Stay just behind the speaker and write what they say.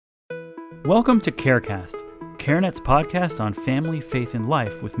Welcome to CareCast, CareNet's podcast on family, faith, and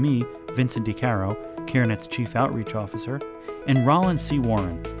life with me, Vincent DiCaro, CareNet's Chief Outreach Officer, and Roland C.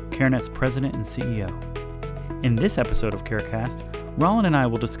 Warren, CareNet's President and CEO. In this episode of CareCast, Roland and I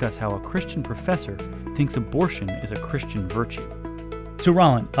will discuss how a Christian professor thinks abortion is a Christian virtue. So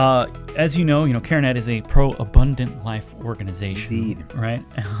Roland, as you know, CareNet is a pro-abundant life organization. Indeed. Right?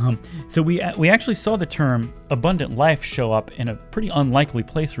 So we actually saw the term abundant life show up in a pretty unlikely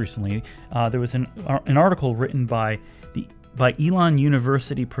place recently. There was an article written by Elon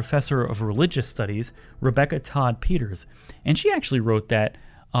University professor of religious studies, Rebecca Todd Peters, and she actually wrote that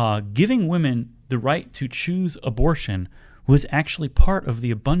giving women the right to choose abortion was actually part of the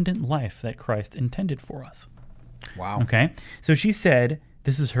abundant life that Christ intended for us. Wow. Okay? So she said,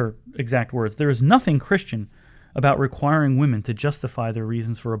 this is her exact words, "There is nothing Christian about requiring women to justify their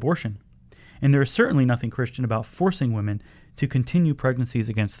reasons for abortion. And there is certainly nothing Christian about forcing women to continue pregnancies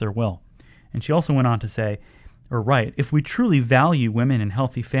against their will." And she also went on to say, or write, "If we truly value women and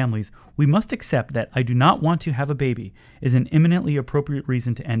healthy families, we must accept that I do not want to have a baby is an eminently appropriate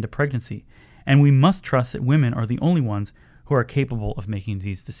reason to end a pregnancy. And we must trust that women are the only ones who are capable of making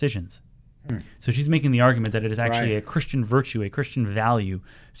these decisions." So she's making the argument that it is actually a Christian virtue, a Christian value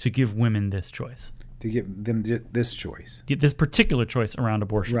to give women this choice. To give them this choice. Get this particular choice around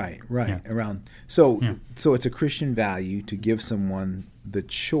abortion. Right. Yeah. So it's a Christian value to give someone the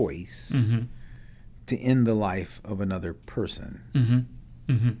choice to end the life of another person.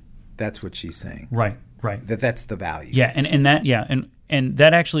 That's what she's saying. Right. That's the value. Yeah, and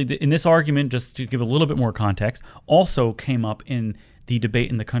that actually, in this argument, just to give a little bit more context, also came up in the debate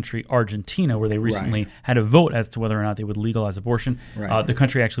in the country Argentina, where they recently had a vote as to whether or not they would legalize abortion. Right. The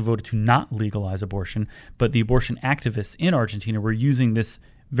country actually voted to not legalize abortion, but the abortion activists in Argentina were using this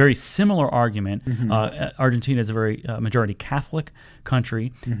very similar argument. Argentina is a very majority Catholic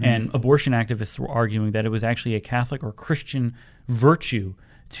country, and abortion activists were arguing that it was actually a Catholic or Christian virtue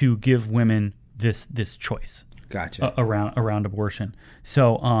to give women this choice. Gotcha. Around abortion.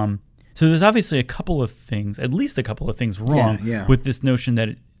 So there's obviously at least a couple of things wrong with this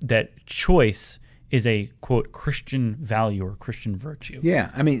notion that choice is a, quote, Christian value or Christian virtue.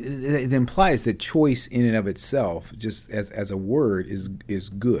 Yeah, I mean, it implies that choice in and of itself, just as a word, is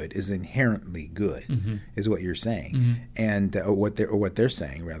good, is inherently good, is what you're saying, and what they're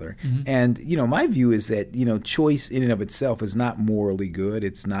saying rather. And my view is that choice in and of itself is not morally good.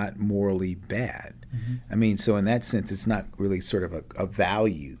 It's not morally bad. I mean, so in that sense, it's not really sort of a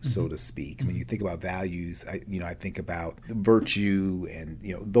value, so to speak. I mean, you think about values, I think about virtue and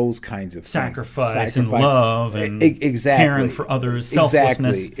those kinds of sacrifice and love and caring for others,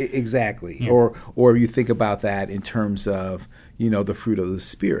 selflessness. Exactly. Yeah. Or you think about that in terms of the fruit of the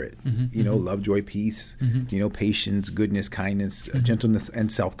Spirit. Love, joy, peace. Patience, goodness, kindness, gentleness,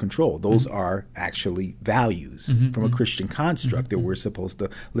 and self-control. Those are actually values from a Christian construct that we're supposed to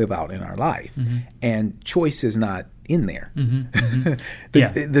live out in our life. And choice is not in there.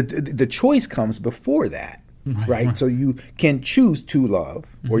 The choice comes before that. Right? So you can choose to love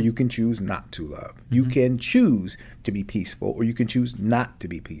or you can choose not to love. You can choose to be peaceful or you can choose not to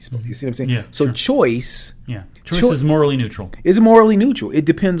be peaceful. You see what I'm saying? Yeah, so sure. Choice is morally neutral. It's morally neutral. It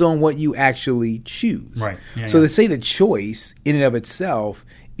depends on what you actually choose. Right. To say that choice in and of itself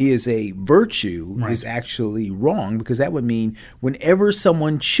is a virtue is actually wrong, because that would mean whenever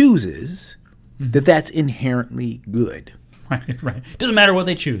someone chooses that's inherently good. Right. Doesn't matter what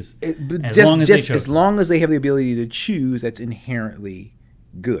they choose. As long as they have the ability to choose, that's inherently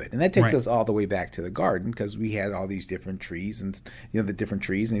good. And that takes us all the way back to the garden, because we had all these different trees and the different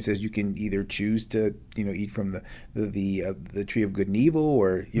trees, and he says you can either choose to eat from the tree of good and evil,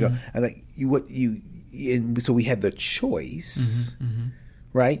 or so we had the choice,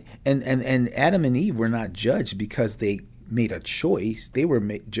 right? And Adam and Eve were not judged because they made a choice. They were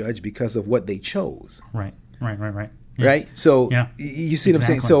judged because of what they chose. Right. Yeah. Right? So you see what I'm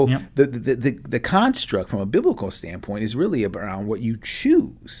saying? So the construct from a biblical standpoint is really around what you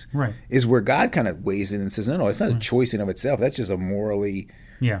choose. Right. Is where God kind of weighs in and says, no, it's not a choice in and of itself. That's just a morally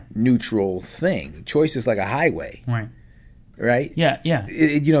neutral thing. Choice is like a highway. Right? Yeah.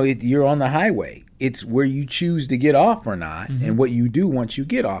 You're on the highway. It's where you choose to get off or not, and what you do once you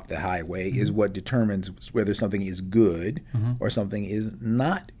get off the highway is what determines whether something is good or something is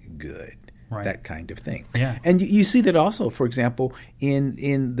not good. Right. That kind of thing. Yeah. And you see that also, for example,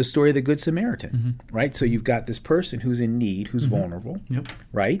 in the story of the Good Samaritan, right? So you've got this person who's in need, who's vulnerable,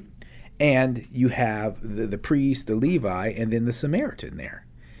 right? And you have the priest, the Levi, and then the Samaritan there.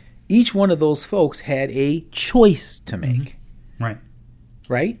 Each one of those folks had a choice to make. Right.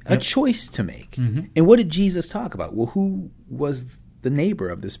 Right? A choice to make. And what did Jesus talk about? Well, who was the neighbor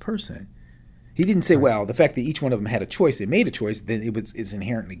of this person? He didn't say, well, the fact that each one of them had a choice, they made a choice, then it's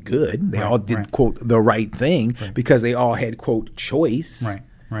inherently good. They all did, quote, the right thing because they all had, quote, choice.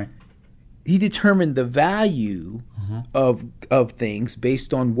 Right. He determined the value of things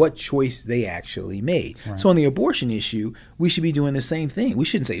based on what choice they actually made. Right. So on the abortion issue, we should be doing the same thing. We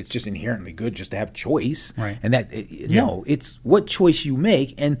shouldn't say it's just inherently good just to have choice. Right. And no, it's what choice you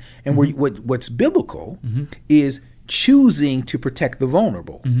make, and what's biblical is choosing to protect the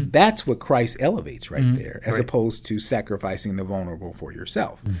vulnerable. That's what Christ elevates right there, as opposed to sacrificing the vulnerable for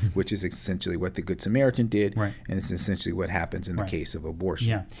yourself, which is essentially what the Good Samaritan did, and it's essentially what happens in the case of abortion.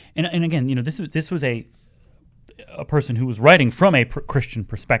 Yeah, and again, this was a person who was writing from a Christian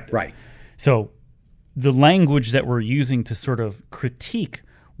perspective. Right. So the language that we're using to sort of critique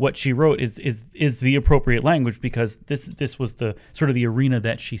what she wrote is the appropriate language, because this was the sort of the arena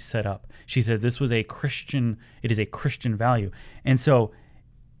that she set up. She said this was it is a Christian value. And so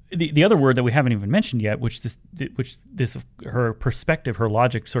the other word that we haven't even mentioned yet, which her perspective, her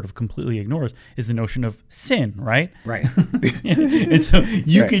logic sort of completely ignores, is the notion of sin, right? Right. And so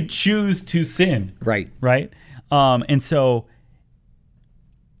you could choose to sin. Right. Right? And so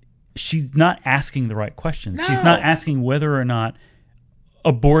she's not asking the right questions. No. She's not asking whether or not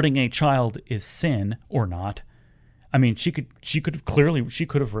aborting a child is sin or not. I mean, she could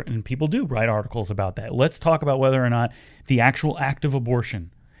have written, people do write articles about that. Let's talk about whether or not the actual act of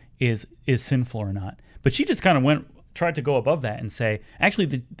abortion is sinful or not. But she just kind of tried to go above that and say,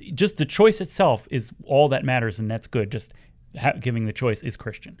 actually, just the choice itself is all that matters, and that's good. Just giving the choice is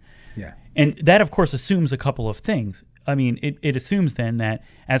Christian. Yeah. And that, of course, assumes a couple of things. I mean, it assumes then that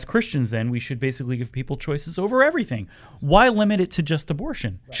as Christians, then we should basically give people choices over everything. Why limit it to just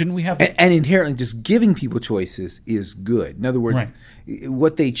abortion? Right. Shouldn't we have? And inherently, just giving people choices is good. In other words,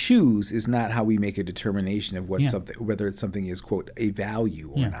 what they choose is not how we make a determination of whether something is, quote, a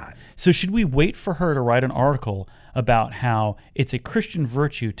value or not. So should we wait for her to write an article about how it's a Christian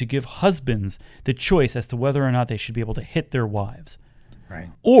virtue to give husbands the choice as to whether or not they should be able to hit their wives?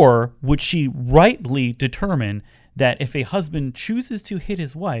 Right. Or would she rightly determine that if a husband chooses to hit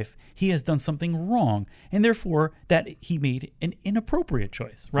his wife, he has done something wrong, and therefore that he made an inappropriate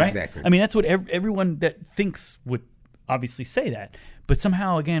choice, right? Exactly. I mean, that's what everyone that thinks would obviously say that. But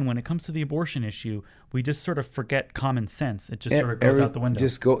somehow, again, when it comes to the abortion issue, we just sort of forget common sense. It just sort of goes out the window.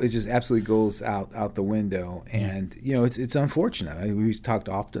 It just absolutely goes out the window. And, it's unfortunate. I mean, we've talked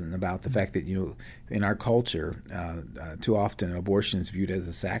often about the fact that, in our culture, too often abortion is viewed as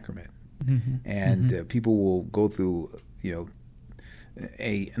a sacrament. And people will go through,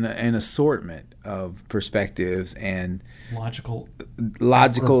 an assortment of perspectives and logical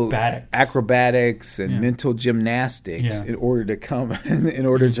acrobatics and mental gymnastics in order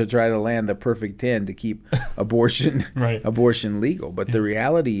to try to land the perfect 10 to keep abortion legal. But the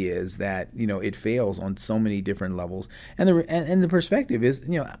reality is that it fails on so many different levels, and the perspective is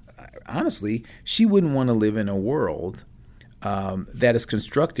honestly, she wouldn't want to live in a world that is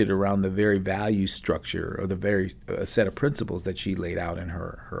constructed around the very value structure or the very set of principles that she laid out in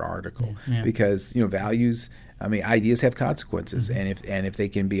her article. Because values, ideas have consequences, and if they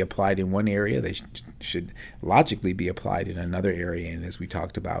can be applied in one area, they should logically be applied in another area. And as we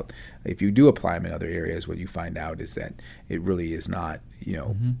talked about, if you do apply them in other areas, what you find out is that it really is not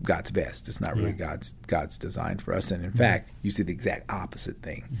God's best. It's not really God's design for us. And in fact, you see the exact opposite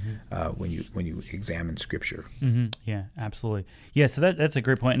thing when you examine Scripture. Yeah, absolutely. Yeah, so that's a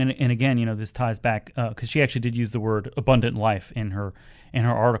great point. And again, this ties back because she actually did use the word abundant life in her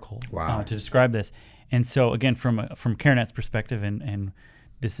article to describe this. And so again, from CareNet's perspective, and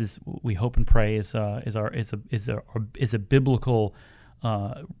this is, we hope and pray, is a biblical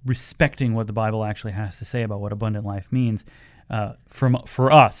respecting what the Bible actually has to say about what abundant life means.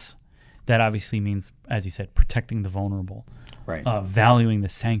 For us, that obviously means, as you said, protecting the vulnerable, right? Valuing the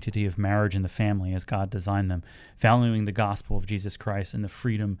sanctity of marriage and the family as God designed them, valuing the gospel of Jesus Christ and the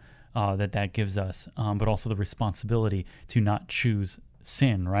freedom that gives us, but also the responsibility to not choose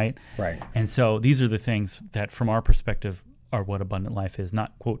sin, right? Right. And so these are the things that, from our perspective, are what abundant life is,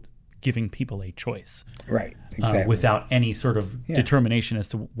 not, quote, giving people a choice. Right, exactly. Without any sort of determination as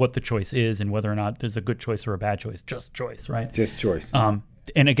to what the choice is and whether or not there's a good choice or a bad choice. Just choice, right? Just choice.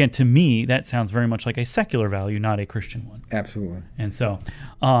 And again, to me, that sounds very much like a secular value, not a Christian one. Absolutely. And so,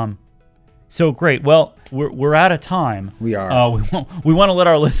 so great. Well, we're out of time. We are. We want to let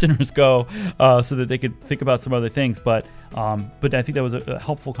our listeners go so that they could think about some other things. But I think that was a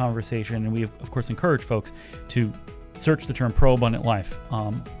helpful conversation, and we of course encourage folks to search the term pro-abundant life.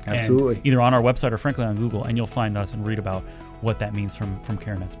 Absolutely. Either on our website or frankly on Google, and you'll find us and read about what that means from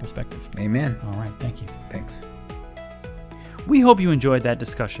CareNet's perspective. Amen. All right. Thank you. Thanks. We hope you enjoyed that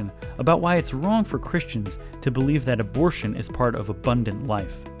discussion about why it's wrong for Christians to believe that abortion is part of abundant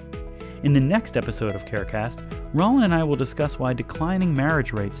life. In the next episode of CareCast, Roland and I will discuss why declining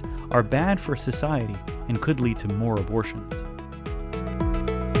marriage rates are bad for society and could lead to more abortions.